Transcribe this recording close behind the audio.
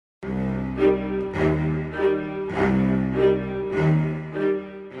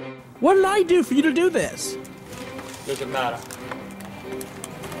What did I do for you to do this? Doesn't matter.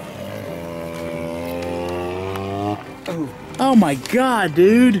 Oh my god,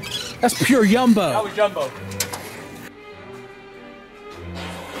 dude. That's pure Yumbo. That was Jumbo.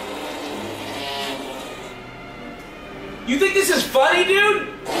 You think this is funny, dude?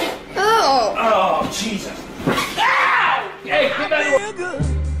 Oh. Oh, Jesus. Ow! Hey, get back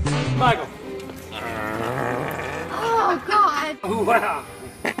here. Michael. Oh, God. Oh, wow.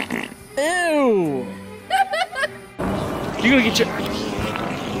 Ew. You're gonna get your...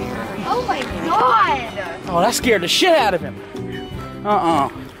 Oh, my God. Oh, that scared the shit out of him. Uh-uh.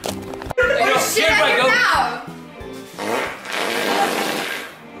 Hey, Shit out of your mouth.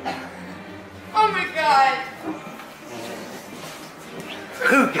 Oh, my God.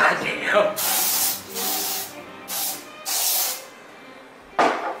 Oh, goddamn.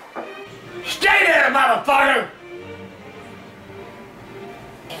 Stay there, motherfucker!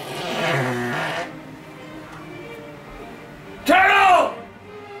 Turtle!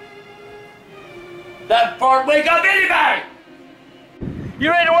 That fart wake up anybody! You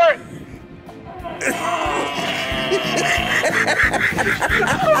ready to work?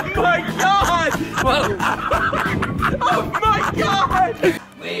 Oh my God! Whoa. Oh my God!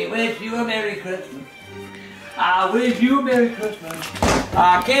 We wish you a Merry Christmas. I wish you a Merry Christmas.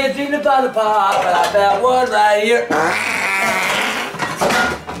 I can't seem to find the pot, but I found one right here.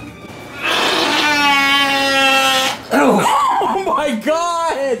 Oh my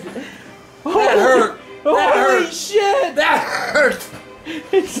god! That hurt. That Holy hurt. shit! That hurt.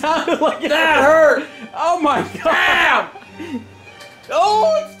 It sounded like That hurt. Oh my god! Damn!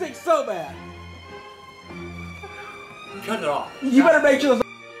 Oh, it stinks so bad. Cut it off. You better make sure those